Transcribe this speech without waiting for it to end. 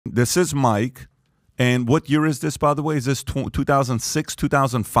This is Mike. And what year is this, by the way? Is this 2006,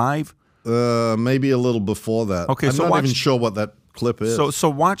 2005? Maybe a little before that. Okay, I'm so not watch, even sure what that clip is. So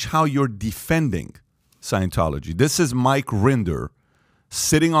watch how you're defending Scientology. This is Mike Rinder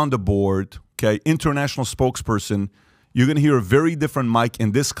sitting on the board, okay, international spokesperson. You're going to hear a very different Mike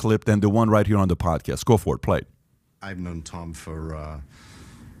in this clip than the one right here on the podcast. Go for it. Play it. I've known Tom for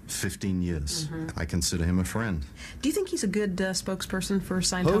 15 years. I consider him a friend. Do you think he's a good spokesperson for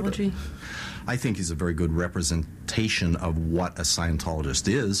Scientology? I think he's a very good representation of what a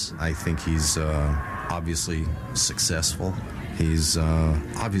Scientologist is. I think he's obviously successful. He's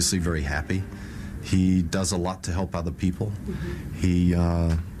obviously very happy. He does a lot to help other people. He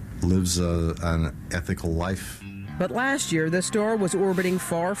lives an ethical life. But last year, the star was orbiting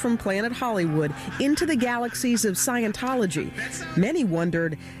far from Planet Hollywood into the galaxies of Scientology. Many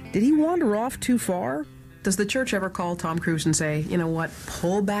wondered, did he wander off too far? Does the church ever call Tom Cruise and say, you know what,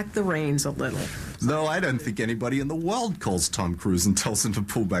 pull back the reins a little? No, I don't think anybody in the world calls Tom Cruise and tells him to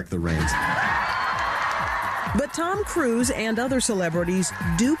pull back the reins. But Tom Cruise and other celebrities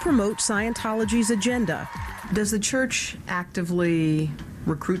do promote Scientology's agenda. Does the church actively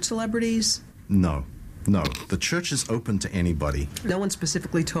recruit celebrities? No. No, the church is open to anybody. No one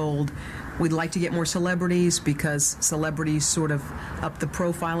specifically told, we'd like to get more celebrities because celebrities sort of up the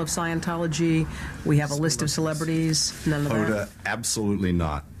profile of Scientology. We have a list of celebrities. None of that. Absolutely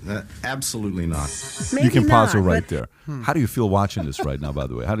not. Absolutely not. Maybe you can pause it not, right there. How do you feel watching this right now, by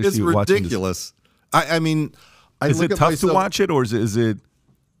the way? How do you It's feel watching this? ridiculous. I mean, Is it tough to watch it, or is it?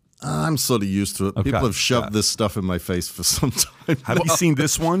 I'm sort of used to it. Okay. People have shoved this stuff in my face for some time. Have you seen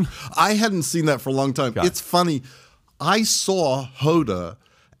this one? I hadn't seen that for a long time. Okay. It's funny. I saw Hoda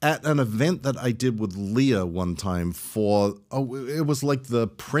at an event that I did with Leah one time for, it was like the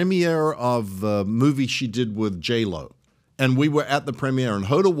premiere of the movie she did with J-Lo. And we were at the premiere, and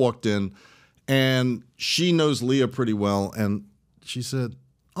Hoda walked in, and she knows Leah pretty well, and she said,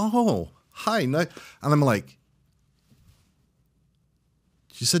 "Oh, hi." And I'm like,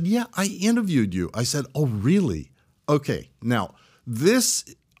 she said, "Yeah, I interviewed you." I said, "Oh, really? Okay." Now,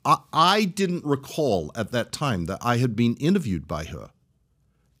 this, I didn't recall at that time that I had been interviewed by her.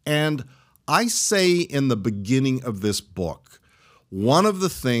 And I say in the beginning of this book, one of the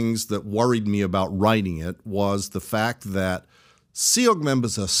things that worried me about writing it was the fact that Sea Org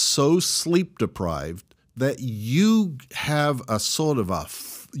members are so sleep deprived that you have a sort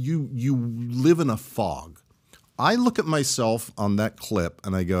of you live in a fog. I look at myself on that clip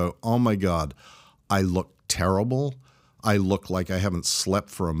and I go, oh my God, I look terrible. I look like I haven't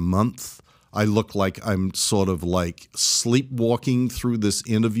slept for a month. I look like I'm sort of like sleepwalking through this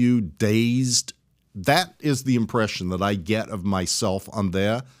interview, dazed. That is the impression that I get of myself on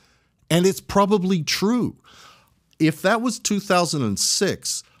there. And it's probably true. If that was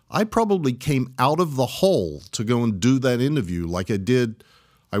 2006, I probably came out of the hole to go and do that interview like I did.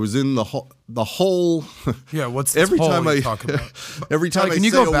 I was in the hole. Yeah, what's this every hole time you talk about? Every time Can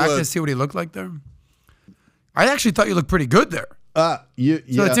you go back and see what he looked like there? I actually thought you looked pretty good there. So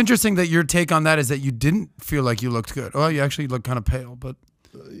it's interesting that your take on that is that you didn't feel like you looked good. Well, you actually look kind of pale, but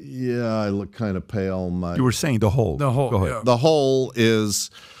yeah, I look kind of pale. You were saying the hole. The hole. Go ahead. Yeah. The hole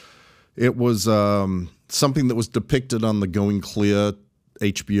is, it was something that was depicted on the Going Clear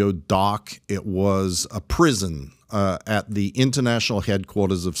HBO doc. It was a prison at the international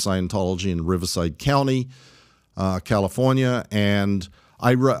headquarters of Scientology in Riverside County, California, and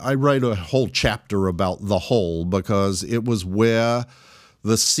I write a whole chapter about the hole because it was where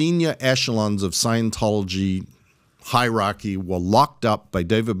the senior echelons of Scientology hierarchy were locked up by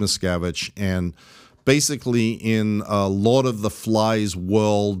David Miscavige and basically in a Lord of the Flies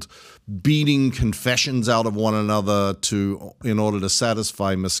world beating confessions out of one another in order to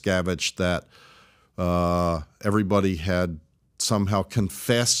satisfy Miscavige that everybody had somehow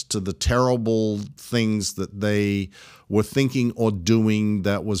confessed to the terrible things that they were thinking or doing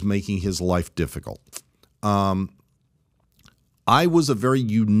that was making his life difficult. I was a very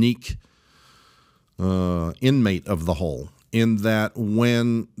unique inmate of the hole in that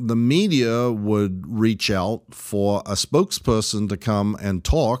when the media would reach out for a spokesperson to come and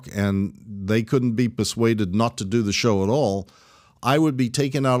talk and they couldn't be persuaded not to do the show at all, I would be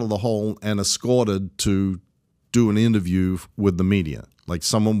taken out of the hole and escorted to do an interview with the media. Like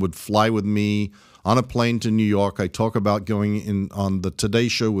someone would fly with me on a plane to New York. I talk about going in on the Today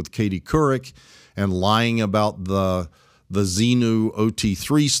Show with Katie Couric and lying about the Xenu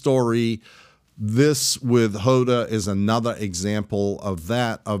OT3 story. This with Hoda is another example of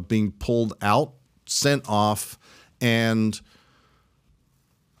that, of being pulled out, sent off, and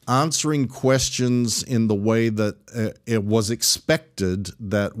answering questions in the way that it was expected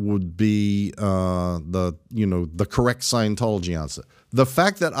that would be the correct Scientology answer. The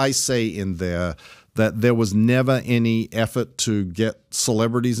fact that I say in there that there was never any effort to get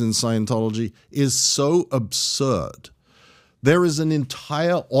celebrities in Scientology is so absurd. There is an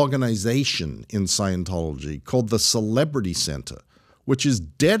entire organization in Scientology called the Celebrity Center, which is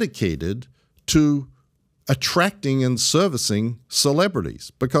dedicated to attracting and servicing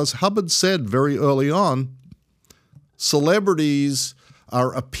celebrities. Because Hubbard said very early on, celebrities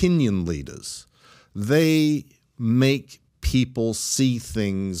are opinion leaders. They make people see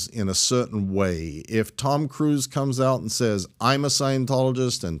things in a certain way. If Tom Cruise comes out and says, I'm a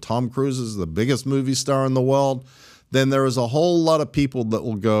Scientologist and Tom Cruise is the biggest movie star in the world, then there is a whole lot of people that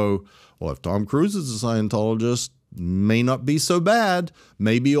will go, well, if Tom Cruise is a Scientologist, may not be so bad.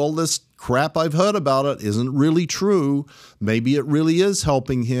 Maybe all this crap I've heard about it isn't really true. Maybe it really is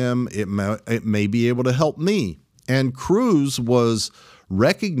helping him. It may be able to help me. And Cruise was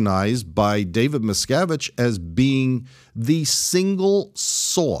recognized by David Miscavige as being the single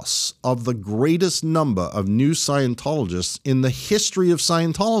source of the greatest number of new Scientologists in the history of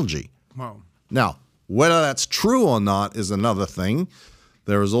Scientology. Wow. Now, whether that's true or not is another thing.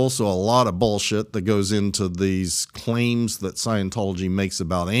 There is also a lot of bullshit that goes into these claims that Scientology makes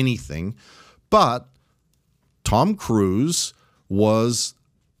about anything. But Tom Cruise was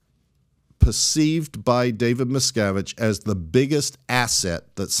perceived by David Miscavige as the biggest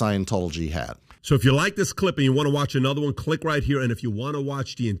asset that Scientology had. So if you like this clip and you want to watch another one, click right here. And if you want to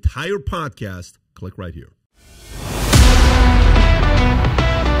watch the entire podcast, click right here.